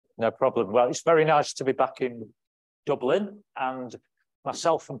No problem. Well, it's very nice to be back in Dublin, and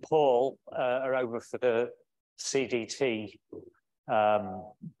myself and Paul are over for the CDT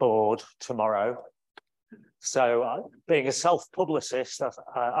board tomorrow. So being a self-publicist,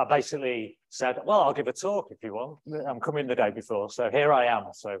 I basically said, well, I'll give a talk if you want. I'm coming the day before, so here I am.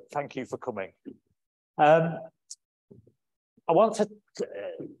 So thank you for coming. I want to,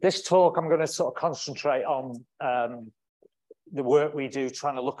 this talk, I'm going to sort of concentrate on the work we do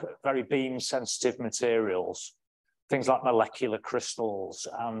trying to look at very beam sensitive materials, things like molecular crystals,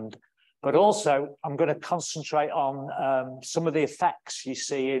 but also I'm going to concentrate on some of the effects you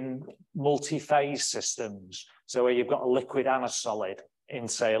see in multiphase systems. So where you've got a liquid and a solid in,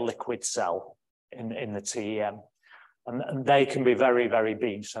 say, a liquid cell in the TEM, and they can be very, very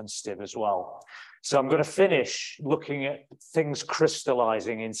beam sensitive as well. So I'm going to finish looking at things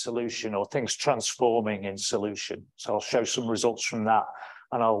crystallizing in solution or things transforming in solution. So I'll show some results from that,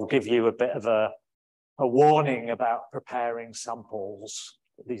 and I'll give you a bit of a warning about preparing samples,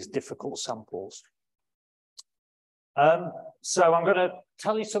 these difficult samples. So I'm going to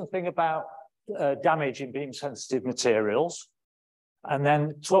tell you something about damage in beam sensitive materials, and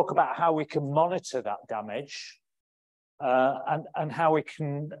then talk about how we can monitor that damage. And how we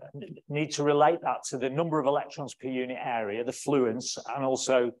can need to relate that to the number of electrons per unit area, the fluence, and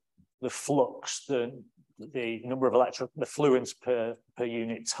also the flux, the number of electrons, the fluence per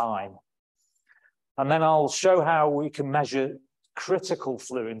unit time. And then I'll show how we can measure critical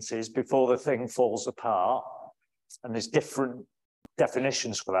fluences before the thing falls apart. And there's different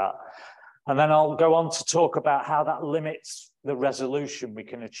definitions for that. And then I'll go on to talk about how that limits the resolution we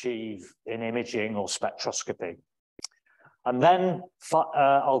can achieve in imaging or spectroscopy. And then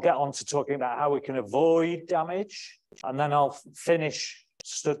I'll get on to talking about how we can avoid damage. And then I'll finish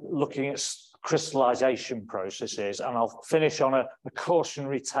looking at crystallization processes. And I'll finish on a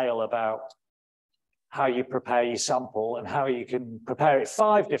cautionary tale about how you prepare your sample and how you can prepare it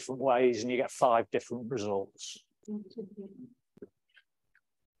 5 different ways and you get 5 different results.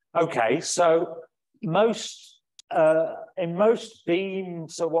 Okay, so in most beam,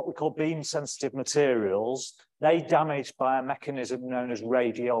 so what we call beam sensitive materials, they damage by a mechanism known as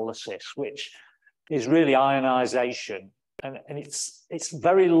radiolysis, which is really ionization. And it's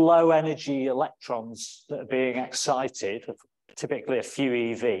very low energy electrons that are being excited, typically a few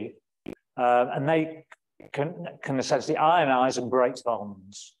eV, and they can essentially ionize and break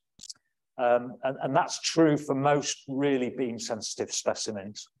bonds. And that's true for most really beam sensitive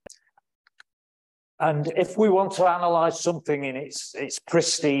specimens. And if we want to analyze something in its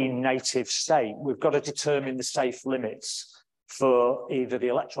pristine native state, we've got to determine the safe limits for either the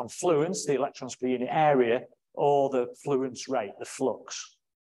electron fluence, the electrons per unit area, or the fluence rate, the flux.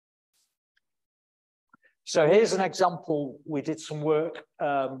 So here's an example. We did some work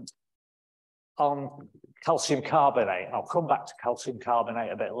on calcium carbonate. I'll come back to calcium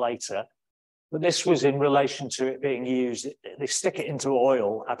carbonate a bit later. But this was in relation to it being used. They stick it into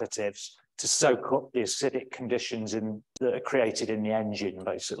oil additives to soak up the acidic conditions that are created in the engine,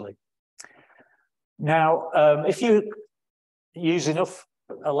 basically. Now, if you use enough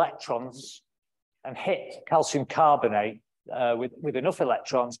electrons and hit calcium carbonate with enough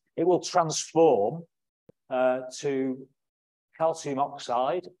electrons, it will transform to calcium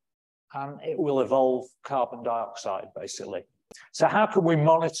oxide, and it will evolve carbon dioxide, basically. So how can we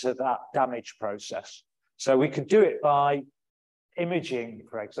monitor that damage process? So we could do it by imaging,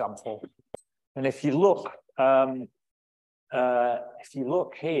 for example. And if you look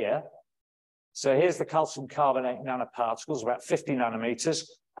here, so here's the calcium carbonate nanoparticles, about 50 nanometers.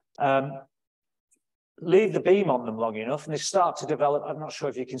 Leave the beam on them long enough, and they start to develop. I'm not sure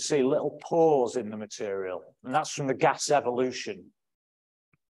if you can see little pores in the material, and that's from the gas evolution.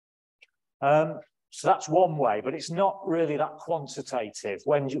 So that's one way, but it's not really that quantitative.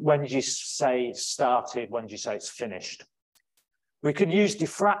 When do you say it's started? When do you say it's finished? We can use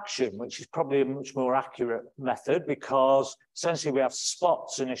diffraction, which is probably a much more accurate method, because essentially we have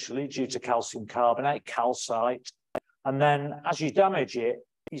spots initially due to calcium carbonate, calcite, and then as you damage it,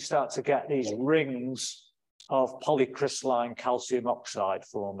 you start to get these rings of polycrystalline calcium oxide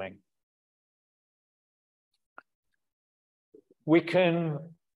forming. We can,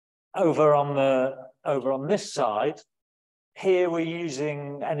 over on this side, here we're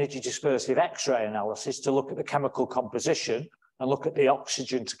using energy dispersive X-ray analysis to look at the chemical composition and look at the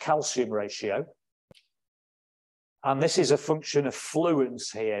oxygen to calcium ratio. And this is a function of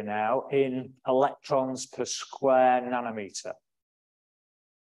fluence here now in electrons per square nanometer.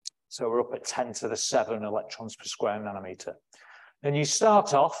 So we're up at 10 to the 7 electrons per square nanometer. And you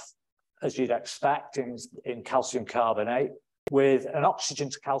start off, as you'd expect, in calcium carbonate, with an oxygen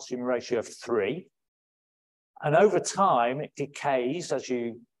to calcium ratio of 3. And over time, it decays as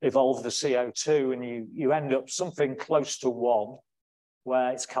you evolve the CO2, and you end up something close to 1,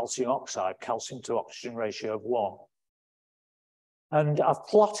 where it's calcium oxide, calcium to oxygen ratio of 1. And I've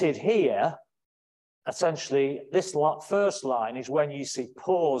plotted here, essentially, this first line is when you see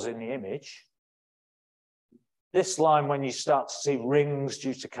pores in the image. This line, when you start to see rings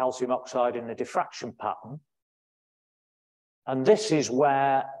due to calcium oxide in the diffraction pattern. And this is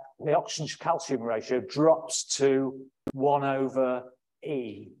where the oxygen to calcium ratio drops to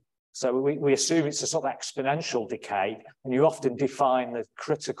 1/E. So we assume it's a sort of exponential decay, and you often define the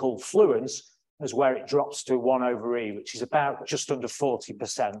critical fluence as where it drops to 1/E, which is about just under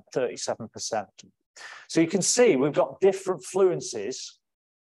 40%, 37%. So you can see we've got different fluences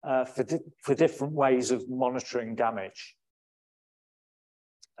for different ways of monitoring damage.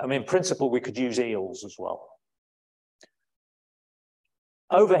 I mean, in principle, we could use eels as well.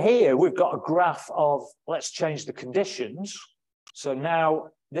 Over here, we've got a graph of, let's change the conditions. So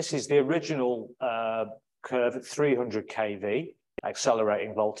now this is the original curve at 300 kV,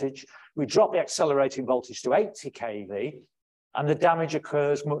 accelerating voltage. We drop the accelerating voltage to 80 kV, and the damage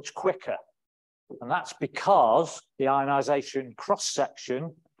occurs much quicker. And that's because the ionization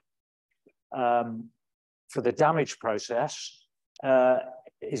cross-section for the damage process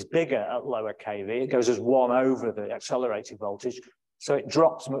is bigger at lower kV. It goes as 1/, the accelerating voltage. So it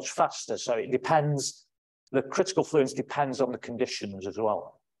drops much faster. So it depends, the critical fluence depends on the conditions as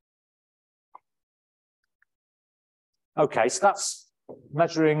well. Okay, so that's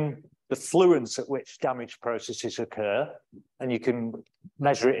measuring the fluence at which damage processes occur, and you can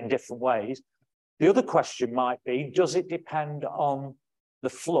measure it in different ways. The other question might be, does it depend on the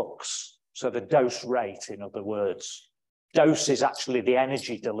flux? So the dose rate, in other words. Dose is actually the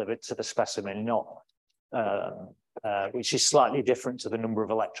energy delivered to the specimen, not which is slightly different to the number of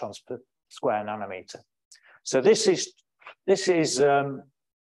electrons per square nanometer. So this is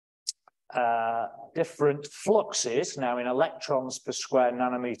different fluxes now in electrons per square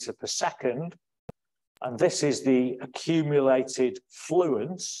nanometer per second, and this is the accumulated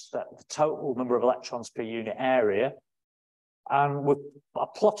fluence, that the total number of electrons per unit area. And I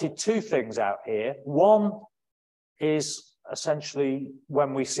plotted two things out here. One is essentially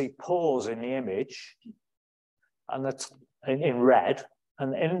when we see pores in the image, and that's in red,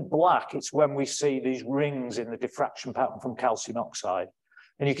 and in black, it's when we see these rings in the diffraction pattern from calcium oxide.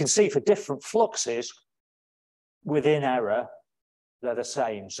 And you can see for different fluxes within error, they're the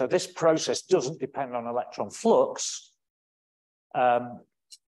same. So this process doesn't depend on electron flux.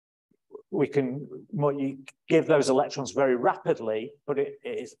 We can give those electrons very rapidly, but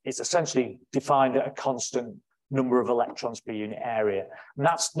it's essentially defined at a constant number of electrons per unit area. And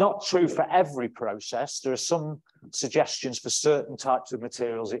that's not true for every process. There are some suggestions for certain types of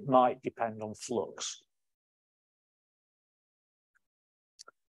materials it might depend on flux.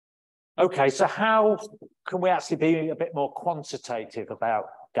 Okay, so how can we actually be a bit more quantitative about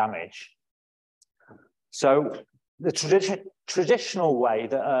damage? So the traditional way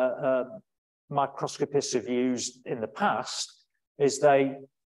that microscopists have used in the past is they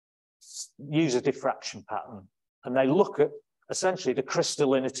use a diffraction pattern, and they look at essentially the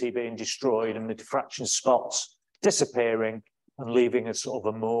crystallinity being destroyed and the diffraction spots disappearing and leaving a sort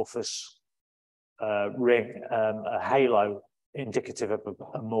of amorphous ring, a halo indicative of an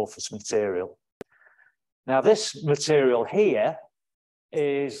amorphous material. Now this material here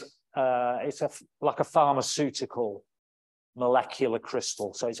is like a pharmaceutical molecular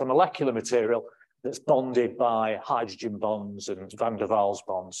crystal. So it's a molecular material that's bonded by hydrogen bonds and van der Waals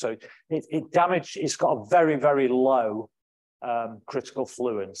bonds. So it's got a very, very low critical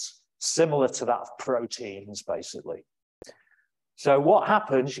fluence, similar to that of proteins, basically. So what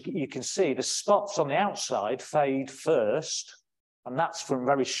happens, you can see the spots on the outside fade first, and that's from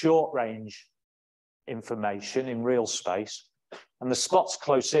very short range information in real space. And the spots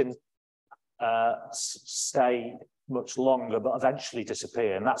close in stay much longer, but eventually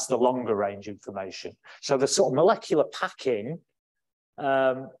disappear, and that's the longer range information. So the sort of molecular packing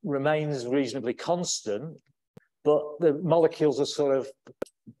remains reasonably constant, but the molecules are sort of,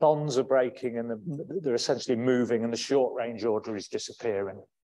 bonds are breaking and they're essentially moving, and the short range order is disappearing.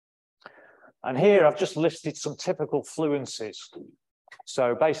 And here I've just listed some typical fluences.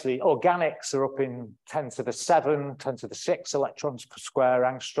 So basically organics are up in 10 to the 7, 10 to the 6 electrons per square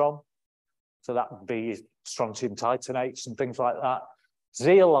angstrom. So that would be strontium titanates and things like that.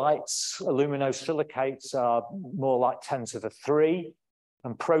 Zeolites, aluminosilicates are more like 10 to the 3,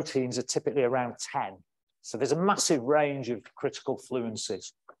 and proteins are typically around 10. So there's a massive range of critical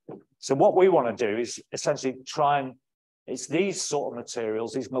fluences. So what we want to do is essentially try and It's these sort of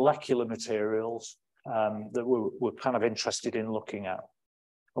materials, these molecular materials, that we're kind of interested in looking at.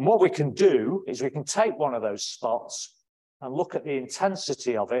 And what we can do is we can take one of those spots and look at the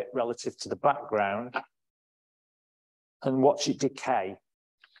intensity of it relative to the background and watch it decay.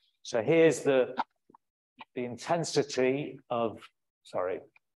 So here's the intensity of, the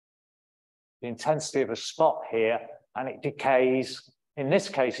intensity of a spot here, and it decays. In this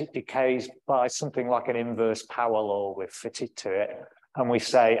case, it decays by something like an inverse power law we've fitted to it. And we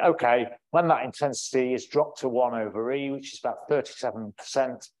say, okay, when that intensity is dropped to 1/E, which is about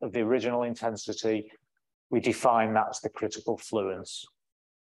 37% of the original intensity, we define that as the critical fluence.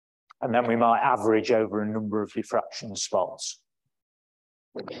 And then we might average over a number of diffraction spots.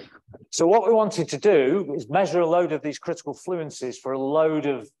 So what we wanted to do is measure a load of these critical fluences for a load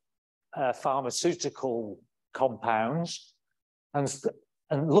of pharmaceutical compounds and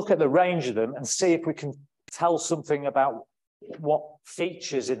look at the range of them and see if we can tell something about what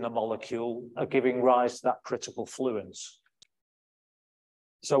features in the molecule are giving rise to that critical fluence.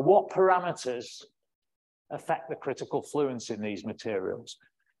 So what parameters affect the critical fluence in these materials?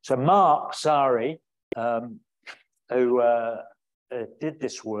 So Mark Sari, who did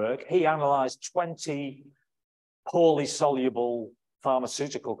this work, he analyzed 20 poorly soluble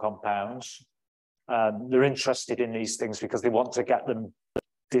pharmaceutical compounds. They're interested in these things because they want to get them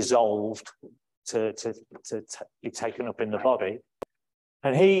dissolved to be taken up in the body.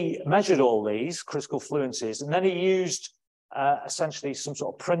 And he measured all these critical fluences, and then he used essentially some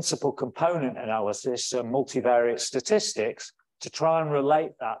sort of principal component analysis, multivariate statistics, to try and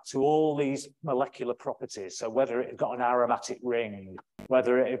relate that to all these molecular properties. So whether it had got an aromatic ring,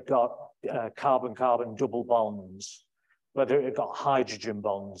 whether it had got carbon-carbon double bonds, whether it had got hydrogen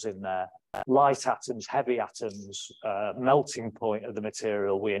bonds in there, light atoms, heavy atoms, melting point of the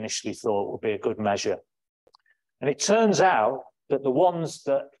material we initially thought would be a good measure. And it turns out that the ones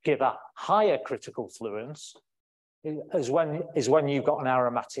that give a higher critical fluence is when you've got an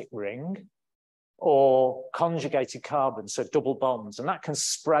aromatic ring or conjugated carbon, so double bonds, and that can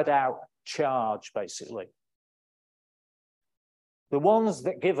spread out charge basically. The ones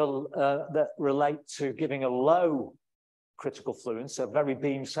that give that relate to giving a low critical fluence, so very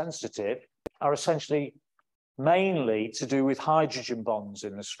beam sensitive, are essentially mainly to do with hydrogen bonds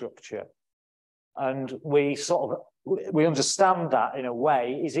in the structure. And we understand that in a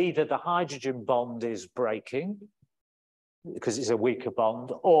way is either the hydrogen bond is breaking because it's a weaker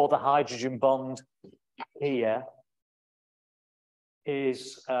bond, or the hydrogen bond here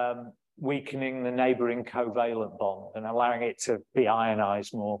is weakening the neighboring covalent bond and allowing it to be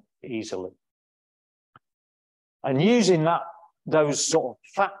ionized more easily. And using those sort of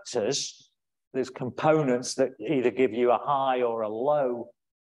factors, there's components that either give you a high or a low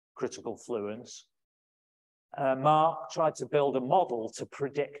critical fluence. Mark tried to build a model to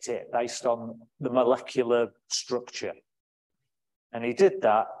predict it based on the molecular structure. And he did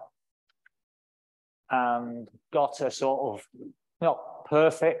that and got a sort of, not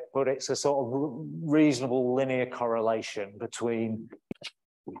perfect, but it's a sort of reasonable linear correlation between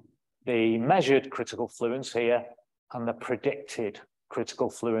the measured critical fluence here and the predicted critical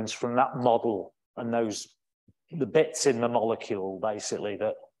fluence from that model, and the bits in the molecule basically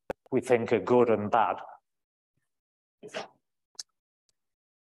that we think are good and bad.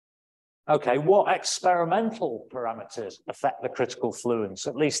 Okay, what experimental parameters affect the critical fluence,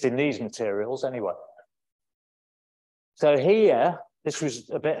 at least in these materials anyway? So here, this was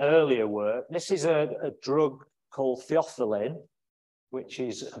a bit earlier work. This is a drug called theophylline, which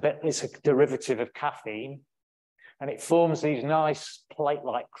is it's a derivative of caffeine, and it forms these nice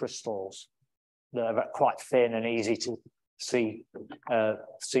plate-like crystals that are quite thin and easy to see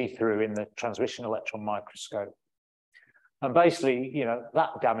through in the transmission electron microscope. And basically, you know,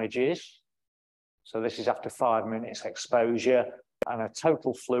 that damages. So this is after 5 minutes exposure and a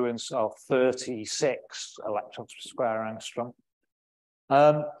total fluence of 36 electrons per square angstrom.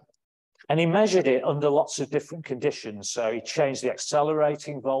 And he measured it under lots of different conditions. So he changed the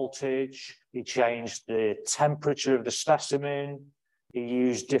accelerating voltage, he changed the temperature of the specimen, he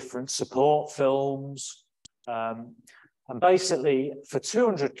used different support films. And basically, for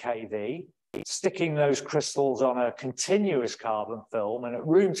 200 kV, sticking those crystals on a continuous carbon film, and at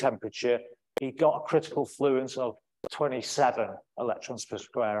room temperature, he got a critical fluence of 27 electrons per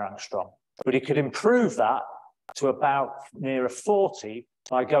square angstrom. But he could improve that to about nearer 40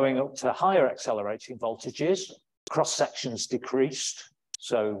 by going up to higher accelerating voltages. Cross sections decreased,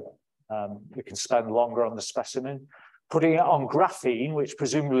 so we can spend longer on the specimen. Putting it on graphene, which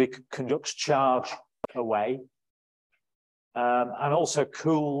presumably conducts charge away, and also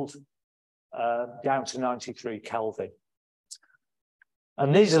cooled down to 93 Kelvin.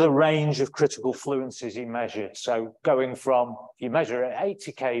 And these are the range of critical fluences he measured. So going from, if you measure at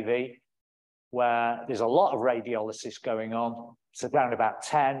 80 kV, where there's a lot of radiolysis going on, so down about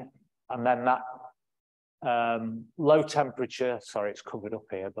 10, and then that low temperature, sorry, it's covered up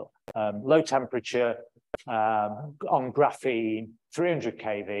here, but low temperature on graphene, 300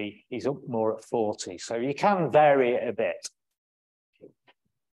 kV, he's up more at 40. So you can vary it a bit.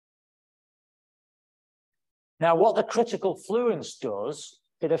 Now, what the critical fluence does,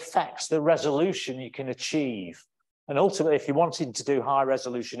 it affects the resolution you can achieve. And ultimately, if you wanted to do high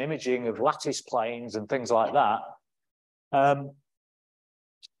resolution imaging of lattice planes and things like that,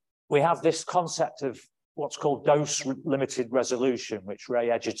 we have this concept of what's called dose-limited resolution, which Ray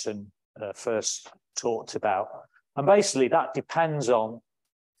Edgerton first talked about. And basically, that depends on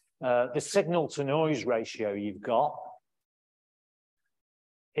the signal-to-noise ratio you've got.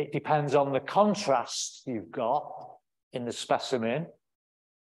 It depends on the contrast you've got in the specimen.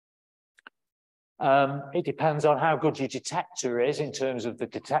 It depends on how good your detector is in terms of the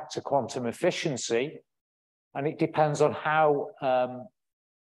detector quantum efficiency. And it depends on how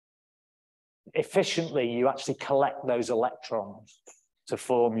efficiently you actually collect those electrons to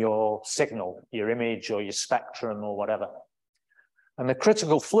form your signal, your image or your spectrum or whatever. And the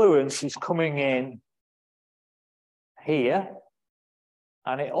critical fluence is coming in here.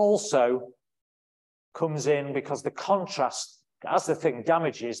 And it also comes in because the contrast, as the thing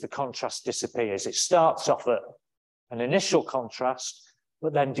damages, the contrast disappears. It starts off at an initial contrast,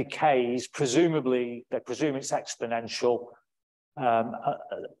 but then decays. Presumably, they presume it's exponential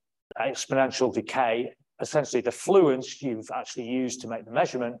decay. Essentially, the fluence you've actually used to make the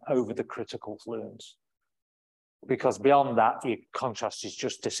measurement over the critical fluence. Because beyond that, your contrast is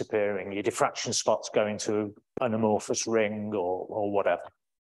just disappearing. Your diffraction spot's going to an amorphous ring or whatever.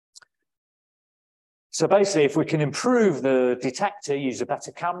 So basically, if we can improve the detector, use a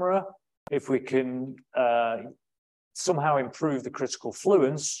better camera, if we can somehow improve the critical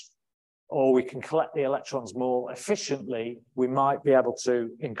fluence, or we can collect the electrons more efficiently, we might be able to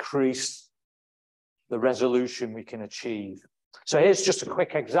increase the resolution we can achieve. So here's just a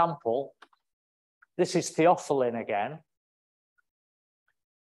quick example. This is theophylline again.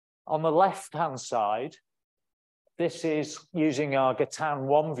 On the left-hand side, this is using our Gatan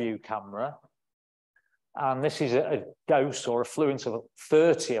one-view camera. And this is a dose or a fluence of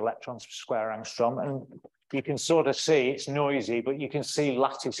 30 electrons per square angstrom. And you can sort of see, it's noisy, but you can see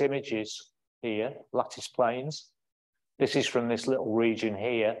lattice images here, lattice planes. This is from this little region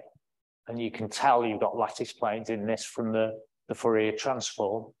here. And you can tell you've got lattice planes in this from the Fourier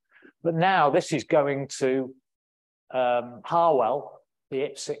transform. But now this is going to Harwell, the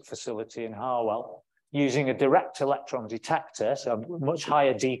IPSC facility in Harwell, using a direct electron detector, so much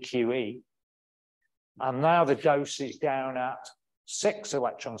higher DQE. And now the dose is down at 6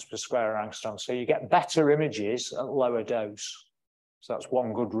 electrons per square angstrom. So you get better images at lower dose. So that's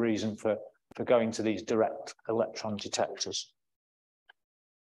one good reason for going to these direct electron detectors.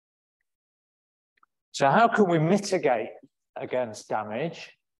 So how can we mitigate against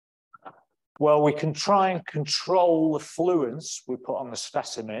damage? Well, we can try and control the fluence we put on the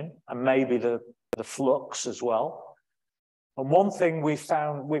specimen and maybe the flux as well. And one thing we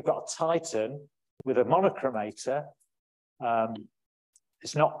found, we've got a Titan with a monochromator.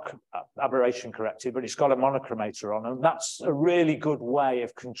 It's not aberration corrected, but it's got a monochromator on, and that's a really good way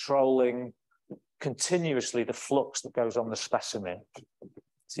of controlling continuously the flux that goes on the specimen.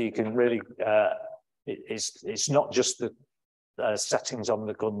 So you can really, it's not just the settings on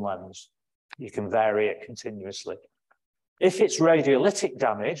the gun lens. You can vary it continuously. If it's radiolytic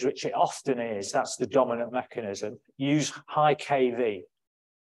damage, which it often is, that's the dominant mechanism, use high kV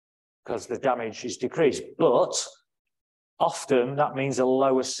because the damage is decreased. But often that means a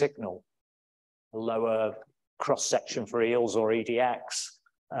lower signal, a lower cross-section for eels or EDX,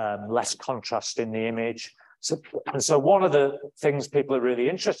 less contrast in the image. So one of the things people are really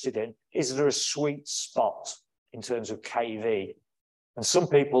interested in, is there a sweet spot in terms of kV? And some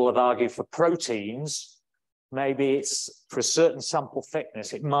people have argued for proteins, maybe it's for a certain sample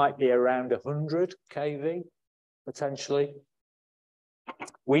thickness, it might be around 100 kV, potentially.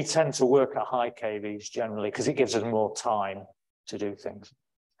 We tend to work at high kVs generally because it gives us more time to do things.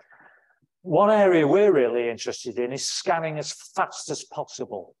 One area we're really interested in is scanning as fast as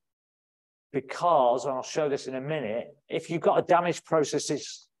possible. Because, and I'll show this in a minute, if you've got a damage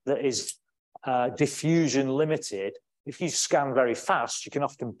process that is diffusion limited, if you scan very fast, you can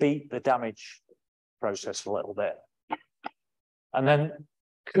often beat the damage process a little bit. And then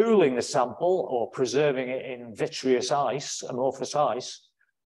cooling the sample or preserving it in vitreous ice, amorphous ice,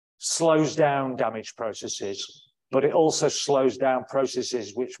 slows down damage processes. but it also slows down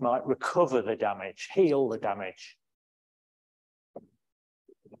processes which might recover the damage, heal the damage.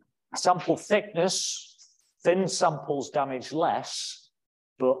 Sample thickness, thin samples damage less,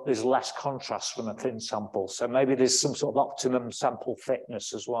 but there's less contrast from a thin sample. So maybe there's some sort of optimum sample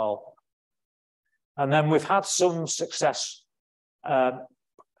thickness as well. And then we've had some success,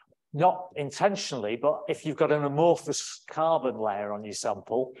 not intentionally, but if you've got an amorphous carbon layer on your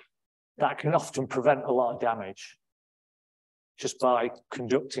sample, that can often prevent a lot of damage just by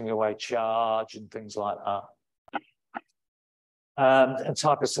conducting away charge and things like that. And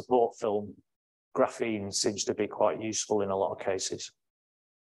type of support film, graphene seems to be quite useful in a lot of cases.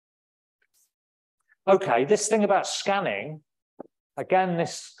 Okay, this thing about scanning, again,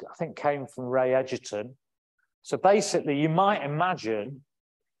 this I think came from Ray Edgerton. So basically, you might imagine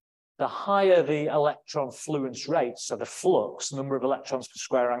the higher the electron fluence rate, so the flux, number of electrons per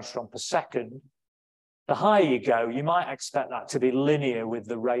square angstrom per second, the higher you go, you might expect that to be linear with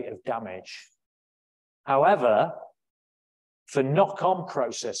the rate of damage. However, for knock-on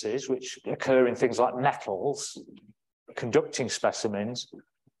processes, which occur in things like metals, conducting specimens,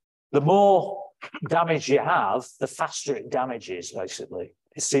 the more damage you have, the faster it damages, basically.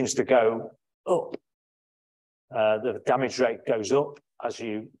 It seems to go up. The damage rate goes up as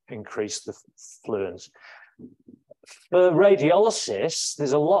you increase the fluence. For radiolysis,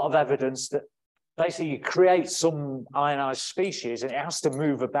 there's a lot of evidence that basically you create some ionized species and it has to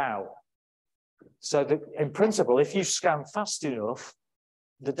move about. So that in principle, if you scan fast enough,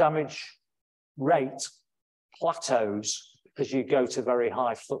 the damage rate plateaus as you go to very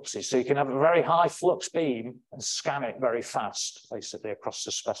high fluxes. So you can have a very high flux beam and scan it very fast, basically across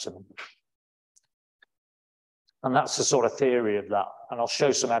the specimen. And that's the sort of theory of that. And I'll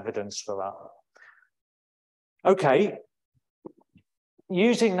show some evidence for that. Okay.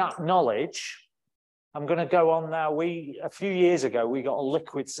 Using that knowledge, I'm going to go on now. A few years ago, we got a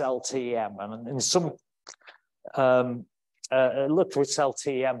liquid cell TEM, and in some a liquid cell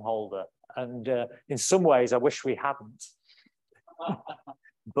TEM holder. And in some ways, I wish we hadn't.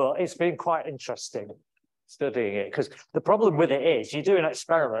 But it's been quite interesting studying it, because the problem with it is you do an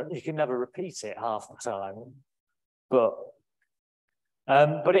experiment, you can never repeat it half the time. But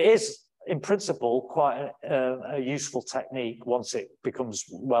it is, in principle, quite a useful technique once it becomes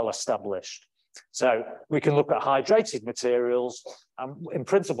well established. So we can look at hydrated materials, and in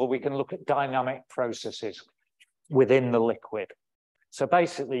principle, we can look at dynamic processes within the liquid. So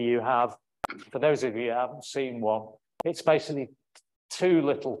basically, you have, for those of you who haven't seen one, it's basically two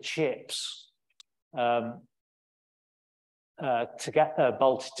little chips bolted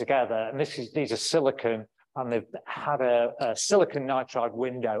together, and these are silicon, and they've had a silicon nitride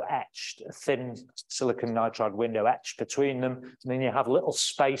window etched, a thin silicon nitride window etched between them, and then you have little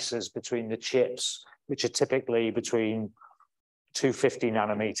spaces between the chips, which are typically between 250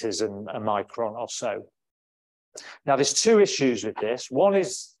 nanometers and a micron or so. Now, there's two issues with this. One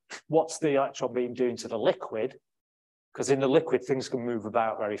is, what's the electron beam doing to the liquid? Because in the liquid, things can move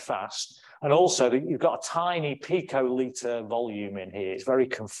about very fast. And also, you've got a tiny picoliter volume in here. It's very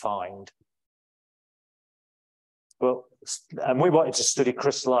confined. And we wanted to study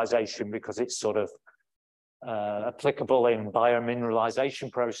crystallization because it's sort of applicable in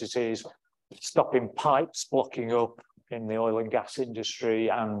biomineralization processes, stopping pipes blocking up in the oil and gas industry,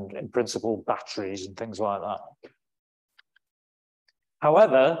 and in principle, batteries and things like that.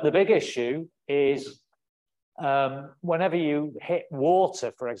 However, the big issue is whenever you hit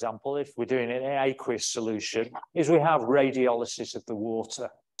water, for example, if we're doing an aqueous solution, is we have radiolysis of the water,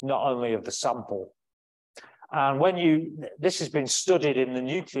 not only of the sample. And this has been studied in the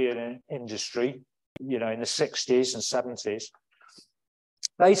nuclear industry, in the 60s and 70s.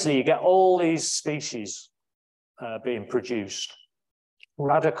 Basically, you get all these species being produced.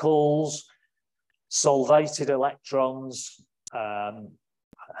 Radicals, solvated electrons,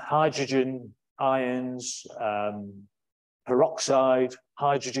 hydrogen ions, peroxide,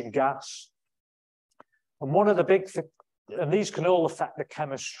 hydrogen gas. And one of the big things, and these can all affect the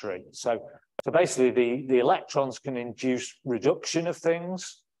chemistry. So basically, the electrons can induce reduction of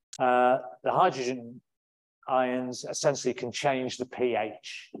things. The hydrogen ions essentially can change the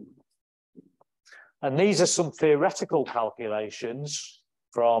pH. And these are some theoretical calculations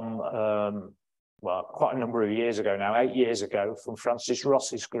from, well, quite a number of years ago now, 8 years ago, from Francis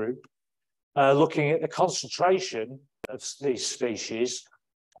Ross's group, looking at the concentration of these species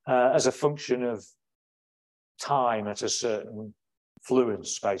as a function of time at a certain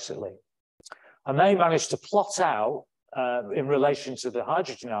fluence, basically. And they managed to plot out, in relation to the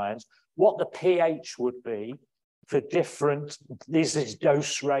hydrogen ions, what the pH would be for different, this is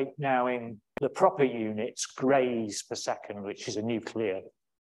dose rate now in the proper units, grays per second, which is a nuclear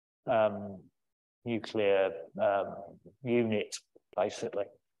unit, basically.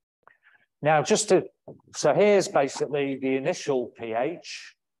 Now, so here's basically the initial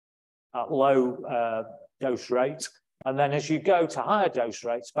pH at low dose rate. And then as you go to higher dose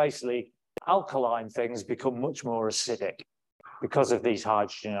rates, basically alkaline things become much more acidic because of these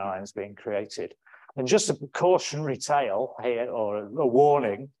hydrogen ions being created. And just a precautionary tale here, or a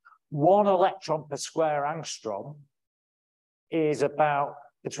warning, 1 electron per square angstrom is about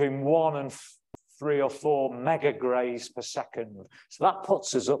between 1 and 3 or 4 megagrays per second. So that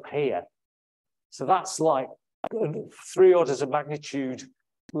puts us up here. So that's like 3 orders of magnitude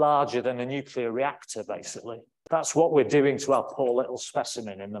larger than a nuclear reactor, basically. That's what we're doing to our poor little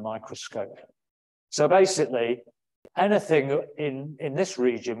specimen in the microscope. So basically, anything in this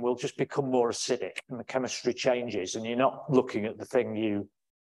region will just become more acidic and the chemistry changes and you're not looking at the thing you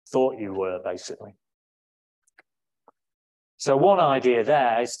thought you were, basically. So one idea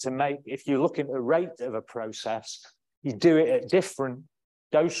there is to make, if you're looking at the rate of a process, you do it at different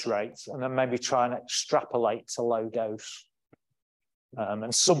dose rates and then maybe try and extrapolate to low dose.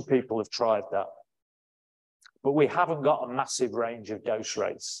 And some people have tried that. But we haven't got a massive range of dose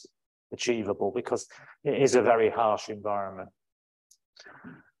rates achievable because it is a very harsh environment.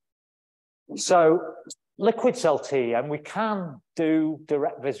 So liquid cell TEM, we can do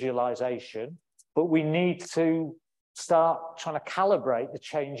direct visualization, but we need to start trying to calibrate the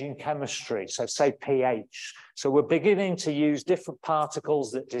changing chemistry. So say pH. So we're beginning to use different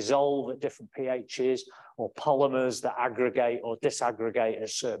particles that dissolve at different pHs, or polymers that aggregate or disaggregate at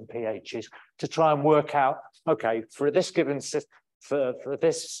certain pHs to try and work out, okay, for this given for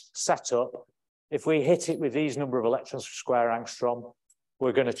this setup, if we hit it with these number of electrons per square angstrom,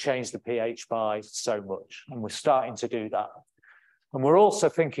 we're going to change the pH by so much. And we're starting to do that. And we're also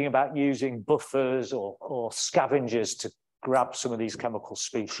thinking about using buffers or scavengers to grab some of these chemical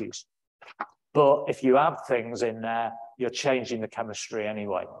species. But if you add things in there, you're changing the chemistry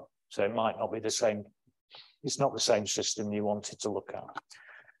anyway. So it might not be the same. It's not the same system you wanted to look at.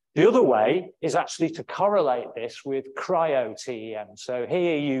 The other way is actually to correlate this with cryo-TEM. So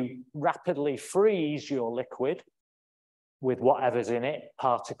here you rapidly freeze your liquid with whatever's in it,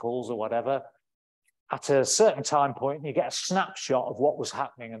 particles or whatever. At a certain time point, you get a snapshot of what was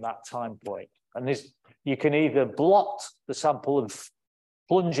happening at that time point. And this, you can either blot the sample and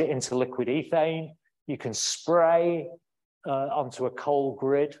plunge it into liquid ethane. You can spray onto a coal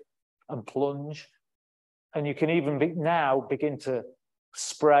grid and plunge. And you can even begin to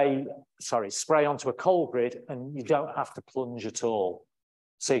spray onto a coal grid and you don't have to plunge at all.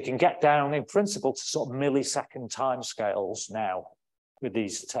 So you can get down in principle to sort of millisecond timescales now with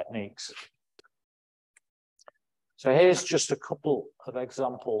these techniques. So here's just a couple of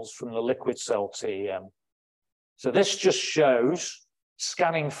examples from the liquid cell TEM. So this just shows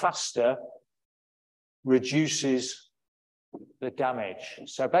scanning faster reduces the damage.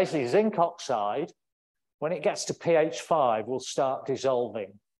 So basically zinc oxide, when it gets to pH 5, will start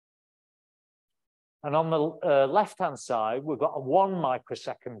dissolving. And on the left-hand side, we've got a 1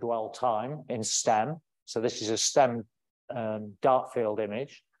 microsecond dwell time in STEM. So this is a STEM dark field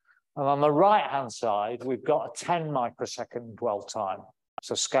image. And on the right-hand side, we've got a 10 microsecond dwell time.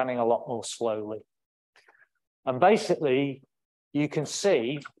 So scanning a lot more slowly. And basically, you can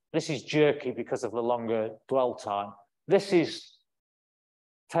see, this is jerky because of the longer dwell time. This is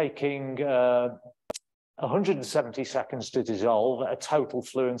taking 170 seconds to dissolve at a total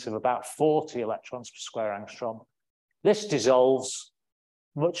fluence of about 40 electrons per square angstrom. This dissolves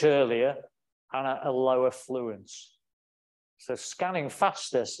much earlier and at a lower fluence. So scanning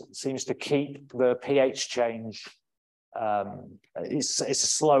faster seems to keep the pH change. It's a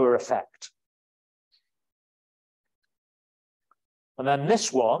slower effect. And then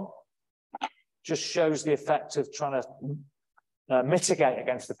this one just shows the effect of trying to mitigate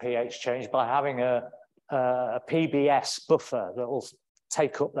against the pH change by having a PBS buffer that will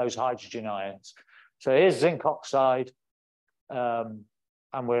take up those hydrogen ions. So here's zinc oxide, and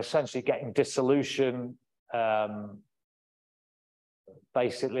we're essentially getting dissolution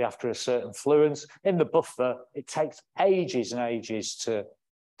basically after a certain fluence. In the buffer, it takes ages and ages to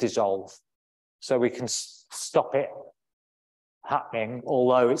dissolve. So we can stop it happening,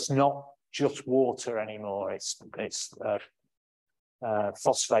 although it's not just water anymore. It's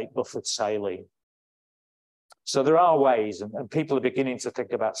phosphate buffered saline. So there are ways, and people are beginning to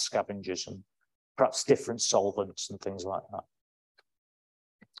think about scavengers and perhaps different solvents and things like that.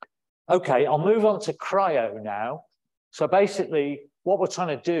 Okay, I'll move on to cryo now. So basically, what we're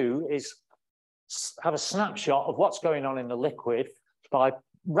trying to do is have a snapshot of what's going on in the liquid by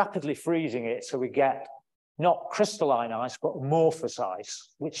rapidly freezing it so we get not crystalline ice, but amorphous ice,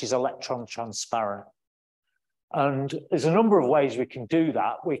 which is electron transparent. And there's a number of ways we can do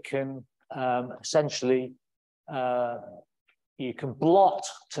that. We can essentially, you can blot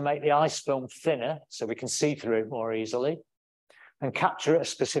to make the ice film thinner so we can see through it more easily and capture at a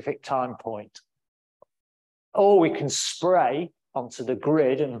specific time point. Or we can spray onto the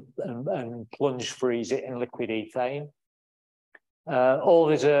grid and plunge freeze it in liquid ethane. Or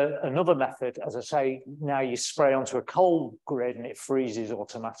there's another method, as I say, now you spray onto a cold grid and it freezes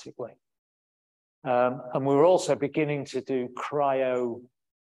automatically. And we're also beginning to do cryo-chem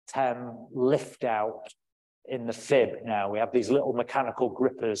lift out in the fib now. We have these little mechanical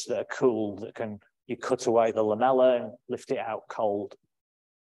grippers that are cooled that can, you cut away the lamella and lift it out cold.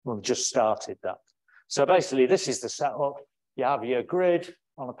 We've just started that. So basically this is the setup. You have your grid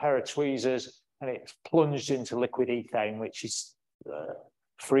on a pair of tweezers and it's plunged into liquid ethane, which is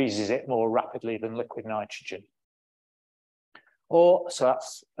freezes it more rapidly than liquid nitrogen. Or, so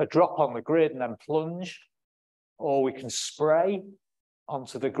that's a drop on the grid and then plunge, or we can spray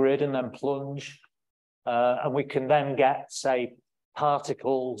onto the grid and then plunge, and we can then get, say,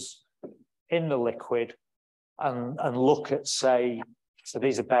 particles in the liquid and look at, say, so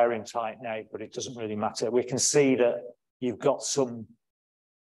these are barium titanate, but it doesn't really matter. We can see that you've got some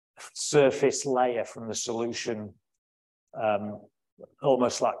surface layer from the solution,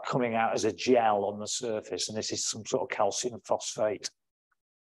 almost like coming out as a gel on the surface, and this is some sort of calcium phosphate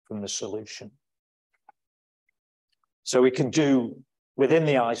from the solution. So we can do, within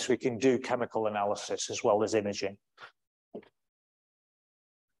the ice, we can do chemical analysis as well as imaging.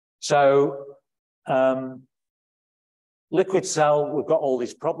 So liquid cell, we've got all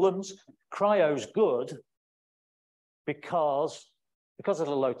these problems. Cryo's good because of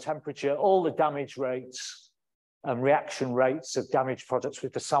the low temperature, all the damage rates and reaction rates of damaged products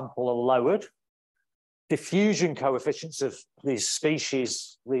with the sample are lowered. Diffusion coefficients of these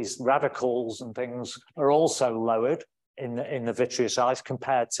species, these radicals and things, are also lowered in the vitreous ice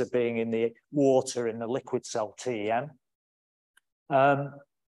compared to being in the water in the liquid cell TEM. And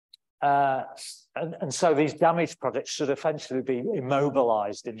so these damaged products should eventually be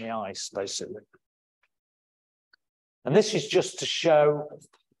immobilized in the ice, basically. And this is just to show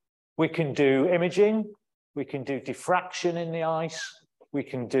we can do imaging, we can do diffraction in the ice, we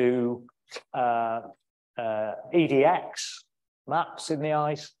can do EDX maps in the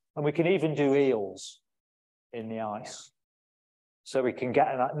ice, and we can even do eels in the ice. So we can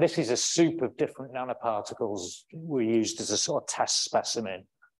get, this is a soup of different nanoparticles we used as a sort of test specimen,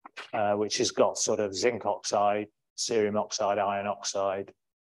 which has got sort of zinc oxide, cerium oxide, iron oxide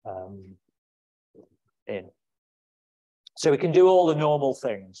in. So we can do all the normal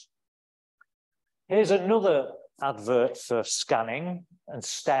things. Here's another advert for scanning and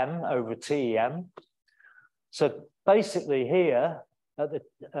STEM over TEM. So basically here at the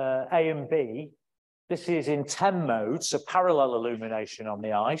A and B, this is in TEM mode, so parallel illumination on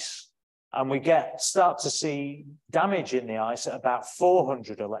the ice. And we start to see damage in the ice at about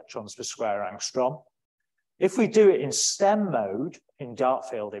 400 electrons per square angstrom. If we do it in STEM mode, in dark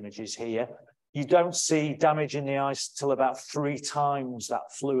field images here, you don't see damage in the ice till about 3 times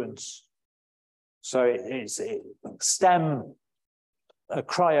that fluence. So STEM,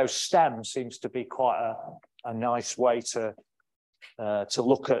 cryo STEM seems to be quite a nice way to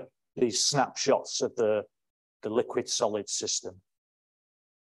look at these snapshots of the liquid solid system.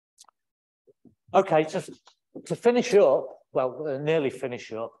 Okay, to finish up, well, nearly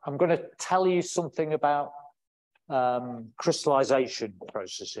finish up, I'm going to tell you something about crystallization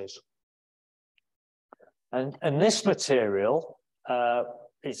processes. And this material,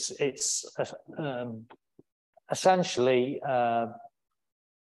 it's essentially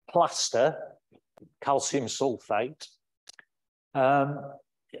plaster, calcium sulfate,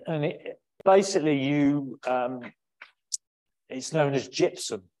 and basically it's known as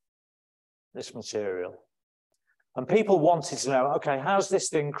gypsum, this material. And people wanted to know, okay, how's this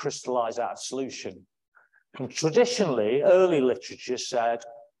thing crystallize out of solution? And traditionally, early literature said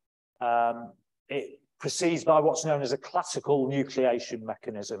it proceeds by what's known as a classical nucleation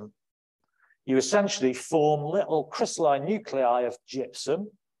mechanism. You essentially form little crystalline nuclei of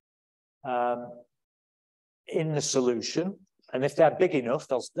gypsum in the solution, and if they're big enough,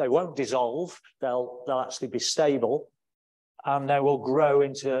 they won't dissolve. They'll actually be stable, and they will grow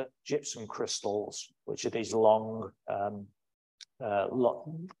into gypsum crystals, which are these long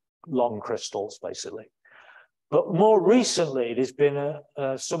crystals, basically. But more recently, there's been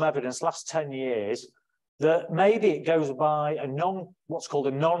some evidence, last 10 years, that maybe it goes by what's called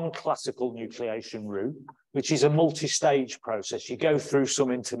a non-classical nucleation route, which is a multi-stage process. You go through some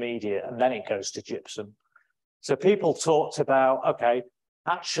intermediate and then it goes to gypsum. So people talked about, okay,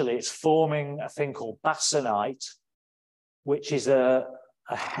 actually it's forming a thing called basanite, which is a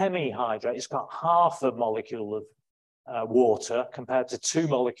hemihydrate. It's got half a molecule of water compared to 2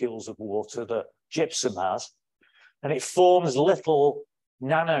 molecules of water that gypsum has. And it forms little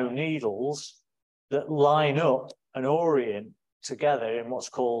nano needles that line up and orient together in what's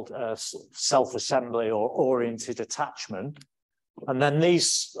called self-assembly or oriented attachment. And then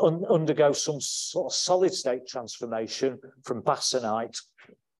these undergo some sort of solid state transformation from basanite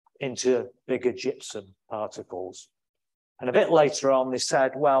into bigger gypsum particles. And a bit later on, they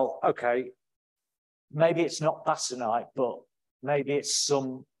said, well, okay, maybe it's not basanite, but maybe it's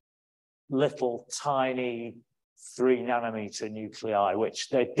some little tiny 3 nanometer nuclei, which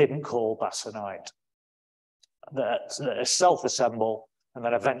they didn't call basanite, that self-assemble and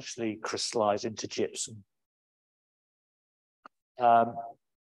then eventually crystallize into gypsum.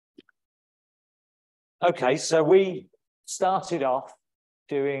 Okay, so we started off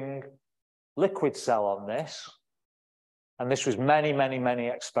doing liquid cell on this, and this was many, many, many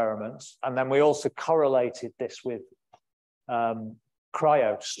experiments. And then we also correlated this with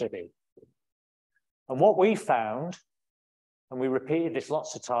cryo study. And what we found, and we repeated this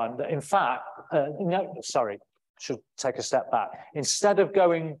lots of times, that in fact, no, sorry, should take a step back. Instead of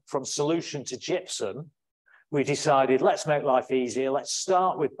going from solution to gypsum, we decided, let's make life easier. Let's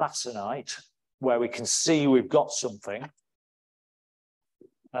start with basanite, where we can see we've got something,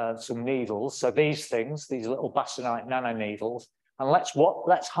 some needles. So these things, these little basanite nanoneedles, and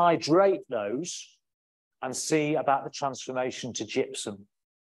let's hydrate those and see about the transformation to gypsum,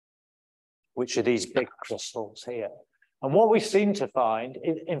 which are these big crystals here. And what we seem to find,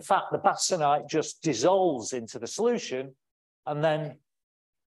 in fact, the basanite just dissolves into the solution, and then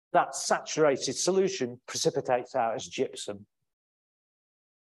that saturated solution precipitates out as gypsum.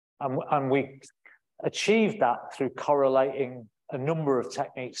 And we achieved that through correlating a number of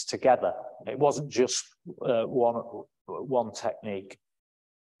techniques together. It wasn't just one technique.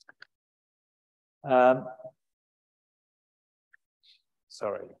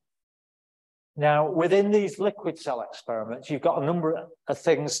 Sorry. Now, within these liquid cell experiments, you've got a number of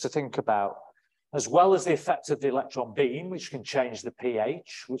things to think about, as well as the effect of the electron beam, which can change the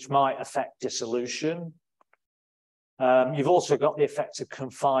pH, which might affect dissolution. You've also got the effect of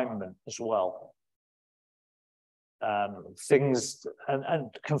confinement as well. Things and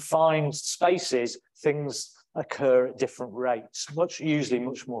confined spaces, things occur at different rates, usually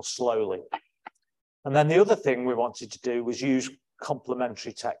much more slowly. And then the other thing we wanted to do was use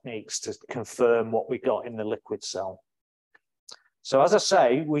complementary techniques to confirm what we got in the liquid cell. So as I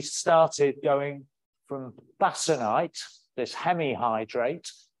say, we started going from basanite, this hemihydrate,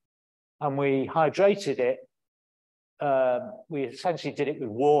 and we hydrated it. We essentially did it with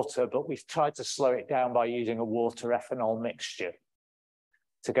water, but we've tried to slow it down by using a water-ethanol mixture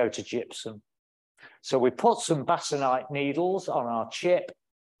to go to gypsum. So we put some basanite needles on our chip,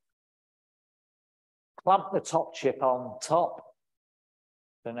 clamp the top chip on top.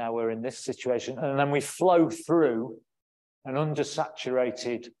 So now we're in this situation, and then we flow through an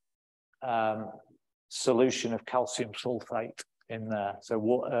undersaturated solution of calcium sulfate in there, so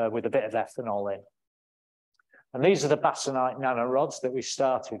with a bit of ethanol in. And these are the basanite nanorods that we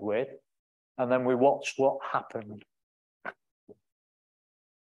started with, and then we watched what happened.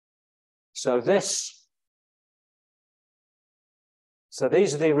 So these are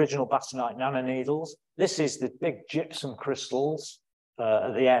the original basanite nanoneedles. This is the big gypsum crystals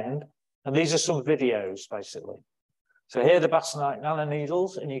at the end, and these are some videos basically. So here are the basanite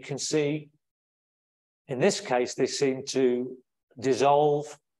nanoneedles, and you can see in this case they seem to dissolve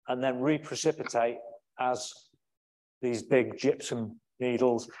and then reprecipitate as these big gypsum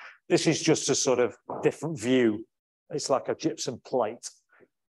needles. This is just a sort of different view. It's like a gypsum plate,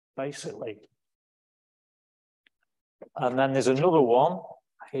 basically. And then there's another one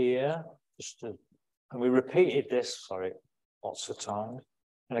here, and we repeated this, sorry, lots of times.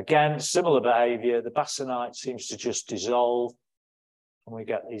 And again, similar behavior, the basanite seems to just dissolve, and we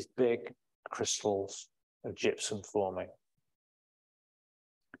get these big crystals of gypsum forming.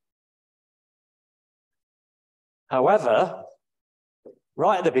 However,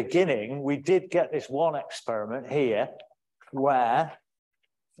 right at the beginning, we did get this one experiment here where,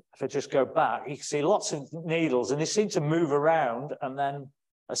 if I just go back, you can see lots of needles, and they seem to move around and then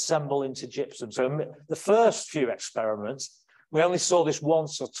assemble into gypsum. So the first few experiments, we only saw this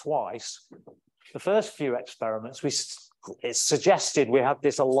once or twice. The first few experiments, it suggested we had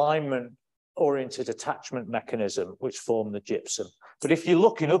this alignment oriented attachment mechanism which formed the gypsum. But if you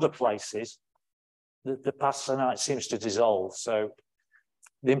look in other places, the bastnäsite seems to dissolve. So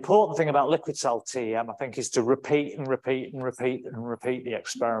the important thing about liquid cell TEM, I think, is to repeat and repeat and repeat and repeat the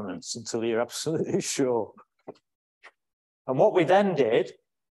experiments until you're absolutely sure. And what we then did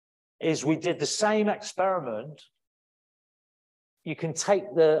is we did the same experiment. You can take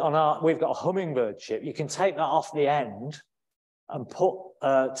we've got a hummingbird chip, you can take that off the end and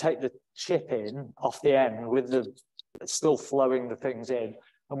take the chip in off the end with the still flowing the things in,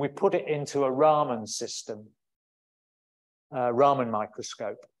 and we put it into a Raman system, Raman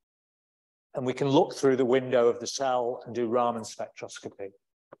microscope, and we can look through the window of the cell and do Raman spectroscopy.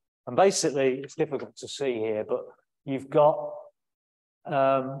 And basically, it's difficult to see here, but you've got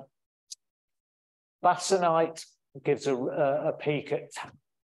bastnäsite gives a peak at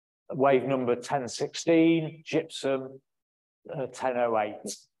wave number 1016, gypsum 1008.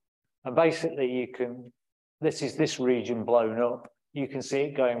 And basically you can, this is this region blown up, you can see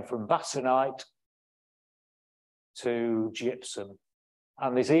it going from bastnäsite to gypsum.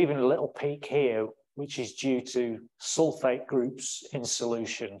 And there's even a little peak here, which is due to sulfate groups in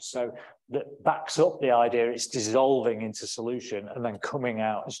solution. So that backs up the idea it's dissolving into solution and then coming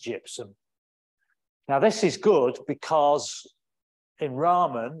out as gypsum. Now, this is good because in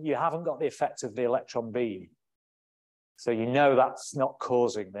Raman, you haven't got the effect of the electron beam. So you know that's not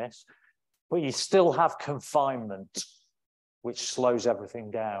causing this, but you still have confinement, which slows everything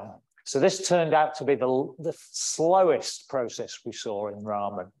down. So this turned out to be the slowest process we saw in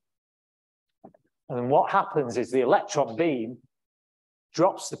Raman. And what happens is the electron beam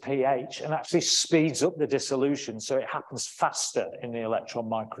drops the pH and actually speeds up the dissolution, so it happens faster in the electron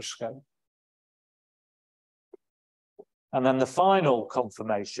microscope. And then the final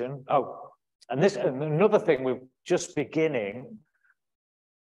confirmation, and another thing we're just beginning,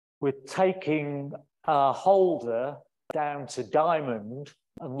 we're taking our holder down to diamond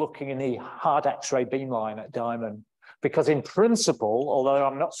and looking in the hard X-ray beamline at diamond. Because in principle, although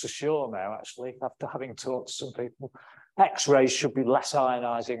I'm not so sure now, actually, after having talked to some people, X-rays should be less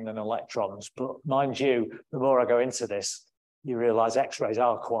ionizing than electrons. But mind you, the more I go into this, you realize X-rays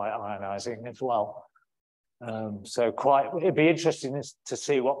are quite ionizing as well. So it'd be interesting to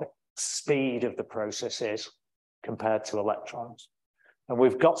see what the speed of the process is compared to electrons. And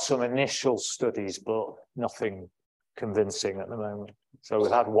we've got some initial studies, but nothing convincing at the moment. So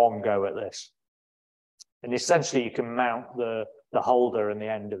we've had one go at this. And essentially you can mount the holder in the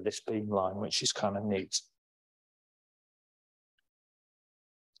end of this beam line, which is kind of neat.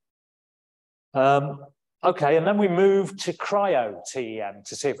 Okay, and then we moved to cryo-TEM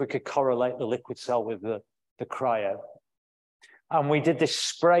to see if we could correlate the liquid cell with the cryo. And we did this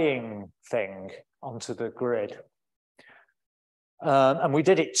spraying thing onto the grid. And we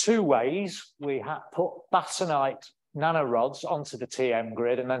did it two ways. We had put bastnäsite nanorods onto the TM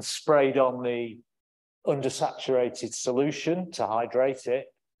grid and then sprayed on the undersaturated solution to hydrate it.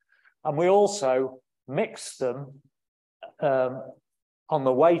 And we also mixed them on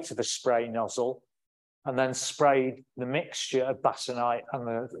the way to the spray nozzle and then sprayed the mixture of bastnäsite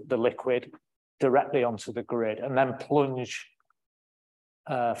and the liquid directly onto the grid and then plunge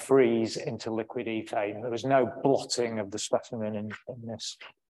freeze into liquid ethane. There was no blotting of the specimen in this.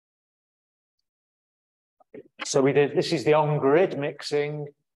 So we did, this is the on-grid mixing.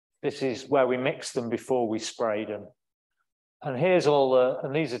 This is where we mixed them before we sprayed them. And here's all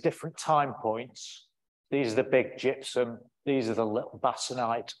and these are different time points. These are the big gypsum. These are the little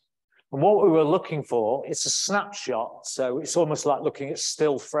bastnäsite. And what we were looking for, it's a snapshot. So it's almost like looking at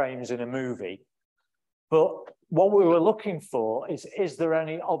still frames in a movie. But what we were looking for is there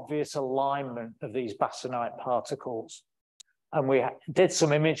any obvious alignment of these bastnäsite particles? And we did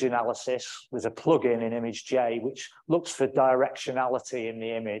some image analysis. There's a plugin in ImageJ which looks for directionality in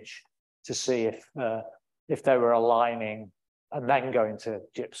the image to see if they were aligning and then going to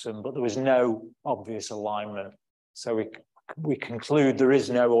gypsum, but there was no obvious alignment. So we conclude there is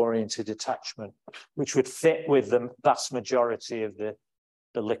no oriented attachment, which would fit with the vast majority of the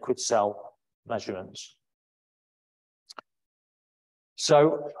liquid cell measurements.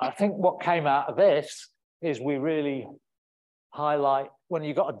 So I think what came out of this is we really highlight, when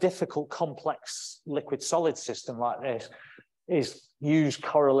you've got a difficult, complex liquid solid system like this, is use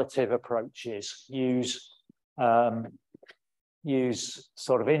correlative approaches, use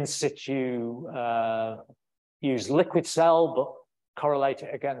sort of in situ, use liquid cell, but correlate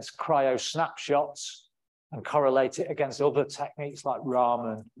it against cryo snapshots and correlate it against other techniques like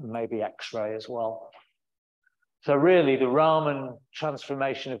Raman and maybe X-ray as well. So really the Raman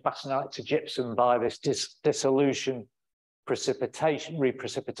transformation of bastnäsite to gypsum by this dissolution,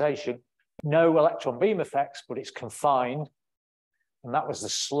 reprecipitation no electron beam effects, but it's confined, and that was the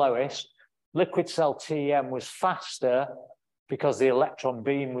slowest. Liquid cell TEM was faster because the electron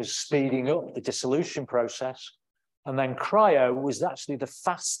beam was speeding up the dissolution process. And then cryo was actually the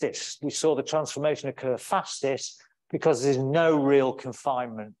fastest. We saw the transformation occur fastest because there's no real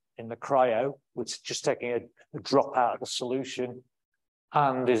confinement in the cryo, which is just taking a drop out of the solution,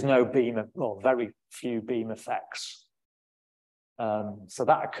 and there's no beam, or very few beam effects. So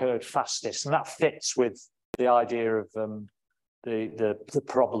that occurred fastest, and that fits with the idea of the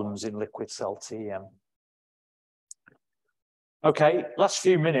problems in liquid cell TEM. Okay, last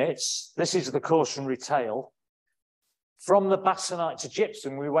few minutes. This is the cautionary tale. From the basanite to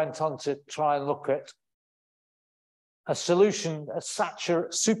gypsum, we went on to try and look at a solution, a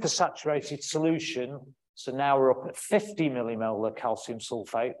supersaturated solution. So now we're up at 50 millimolar calcium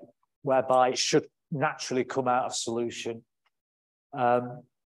sulfate, whereby it should naturally come out of solution. And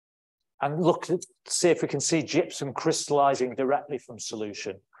look at, see if we can see gypsum crystallizing directly from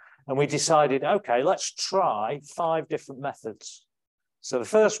solution. And we decided, okay, let's try 5 different methods. So the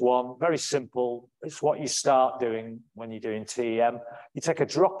first one, very simple, it's what you start doing when you're doing TEM. You take a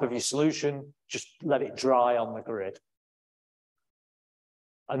drop of your solution, just let it dry on the grid.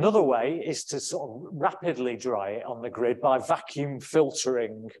 Another way is to sort of rapidly dry it on the grid by vacuum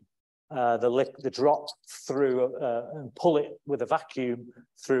filtering the drop through and pull it with a vacuum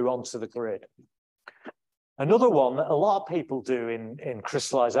through onto the grid. Another one that a lot of people do in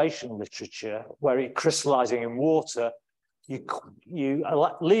crystallization literature, where it's crystallizing in water, you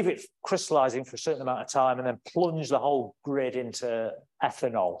leave it crystallizing for a certain amount of time and then plunge the whole grid into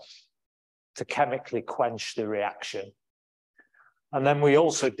ethanol to chemically quench the reaction. And then we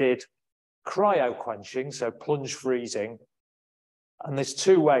also did cryo quenching, so plunge freezing. And there's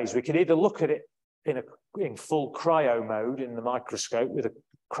 2 ways. We could either look at it in full cryo mode in the microscope with a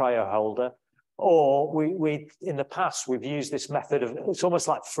cryo holder, or we in the past we've used this method of, it's almost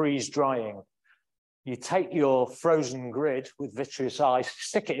like freeze drying. You take your frozen grid with vitreous ice,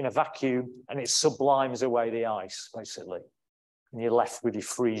 stick it in a vacuum, and it sublimes away the ice, basically. And you're left with your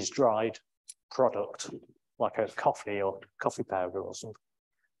freeze-dried product, like a coffee or coffee powder or something.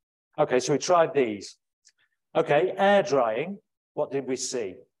 Okay, so we tried these. Okay, air drying, what did we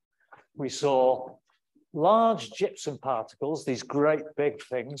see? We saw large gypsum particles, these great big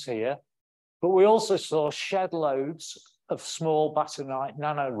things here, but we also saw shed loads of small basanite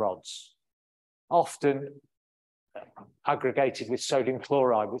nanorods, often aggregated with sodium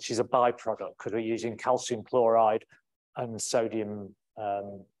chloride, which is a byproduct because we're using calcium chloride and sodium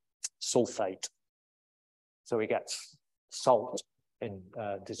sulfate. So we get salt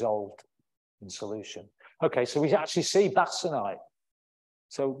dissolved in solution. Okay, so we actually see basanite.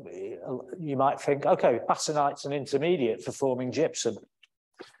 So you might think, okay, basanite's an intermediate for forming gypsum.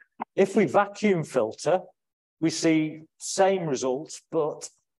 If we vacuum filter, we see same results, but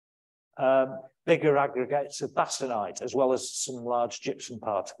bigger aggregates of basanite, as well as some large gypsum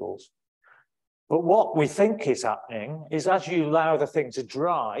particles. But what we think is happening is as you allow the thing to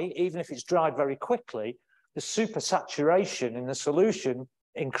dry, even if it's dried very quickly, the supersaturation in the solution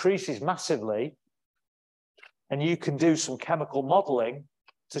increases massively. And you can do some chemical modeling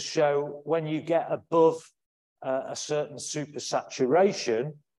to show when you get above a certain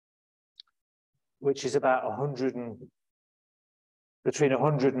supersaturation, which is about between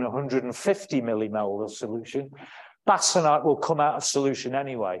 100 and 150 millimolar solution, basanite will come out of solution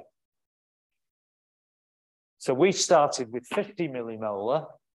anyway. So we started with 50 millimolar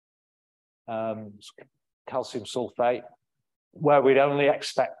calcium sulfate, where we'd only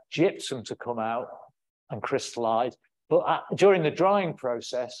expect gypsum to come out and crystallize. But during the drying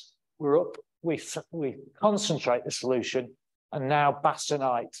process, we concentrate the solution, and now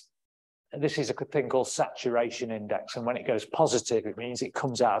basanite, this is a thing called saturation index, and when it goes positive, it means it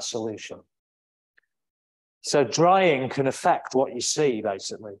comes out of solution. So drying can affect what you see,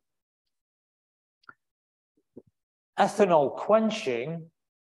 basically. Ethanol quenching,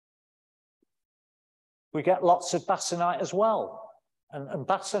 we get lots of basanite as well. And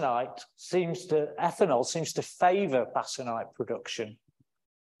ethanol seems to favor basanite production,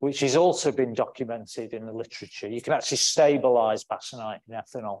 which has also been documented in the literature. You can actually stabilize basanite in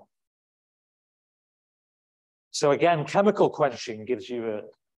ethanol. So again, chemical quenching gives you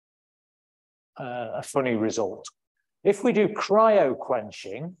a funny result. If we do cryo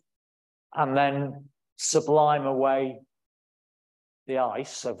quenching and then sublime away the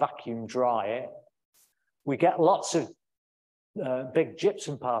ice, so vacuum dry it, we get lots of big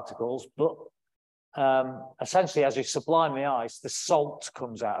gypsum particles, but essentially as you sublime the ice, the salt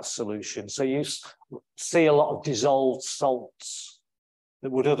comes out of solution. So you see a lot of dissolved salts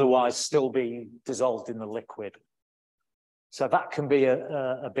that would otherwise still be dissolved in the liquid. So that can be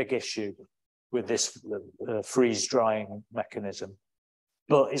a big issue with this freeze drying mechanism.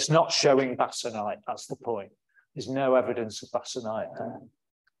 But it's not showing basanite, that's the point. There's no evidence of basanite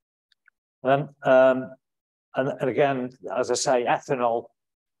there. And again, as I say, ethanol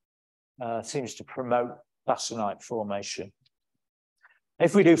seems to promote basanite formation.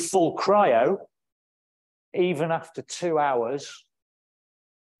 If we do full cryo, even after 2 hours,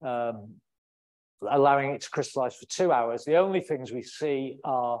 allowing it to crystallize for 2 hours, the only things we see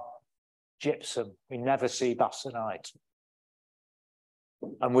are gypsum. We never see basanite.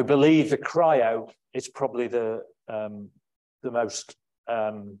 And we believe the cryo is probably the most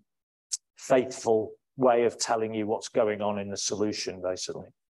faithful way of telling you what's going on in the solution, basically.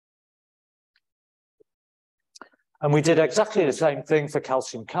 And we did exactly the same thing for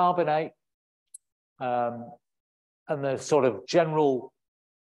calcium carbonate. And the sort of general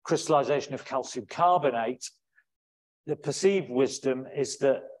crystallization of calcium carbonate, the perceived wisdom is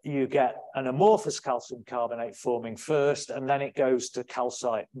that you get an amorphous calcium carbonate forming first, and then it goes to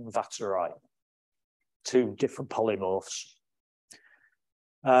calcite and vaterite, two different polymorphs.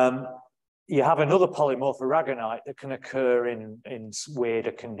 You have another polymorph, aragonite, that can occur in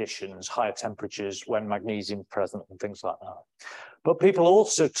weirder conditions, higher temperatures, when magnesium present and things like that. But people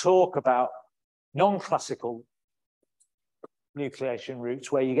also talk about non-classical nucleation routes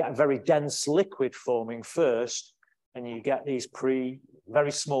where you get a very dense liquid forming first, and you get these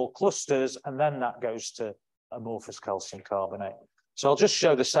very small clusters, and then that goes to amorphous calcium carbonate. So I'll just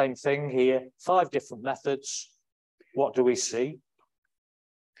show the same thing here, 5 different methods. What do we see?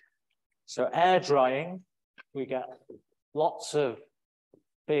 So air drying, we get lots of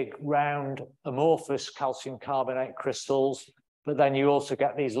big round amorphous calcium carbonate crystals, but then you also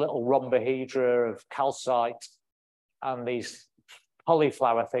get these little rhombohedra of calcite and these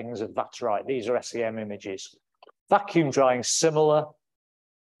polyflower things of vaterite. These are SEM images. Vacuum drying, similar.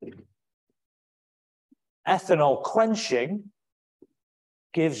 Ethanol quenching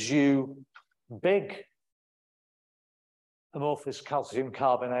gives you big amorphous calcium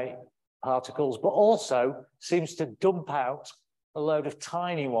carbonate particles, but also seems to dump out a load of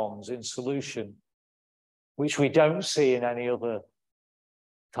tiny ones in solution, which we don't see in any other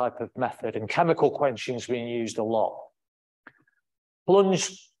type of method. And chemical quenching is being used a lot.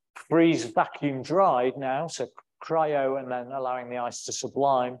 Plunge, freeze, vacuum dried now, so cryo and then allowing the ice to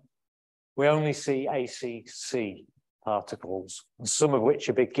sublime, we only see ACC particles, and some of which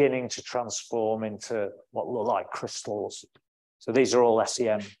are beginning to transform into what look like crystals. So these are all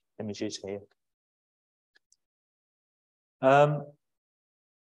SEM images here. And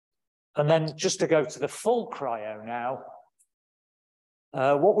then just to go to the full cryo now,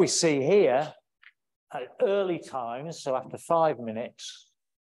 what we see here at early times, so after 5 minutes,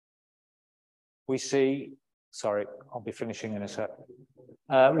 we see, sorry, I'll be finishing in a sec.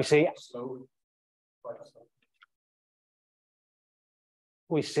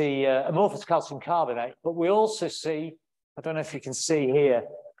 We see amorphous calcium carbonate, but we also see, I don't know if you can see here,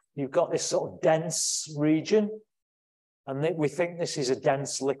 you've got this sort of dense region, and we think this is a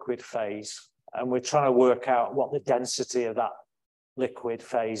dense liquid phase, and we're trying to work out what the density of that liquid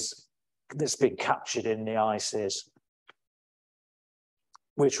phase that's been captured in the ice is,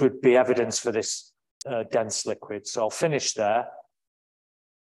 which would be evidence for this dense liquid. So I'll finish there.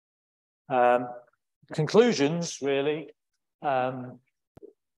 Conclusions, really.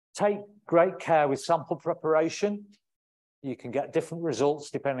 Take great care with sample preparation. You can get different results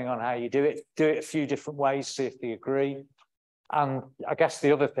depending on how you do it. Do it a few different ways, see if they agree. And I guess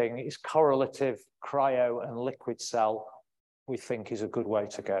the other thing is correlative cryo and liquid cell, we think is a good way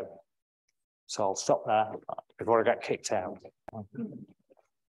to go. So I'll stop there before I get kicked out.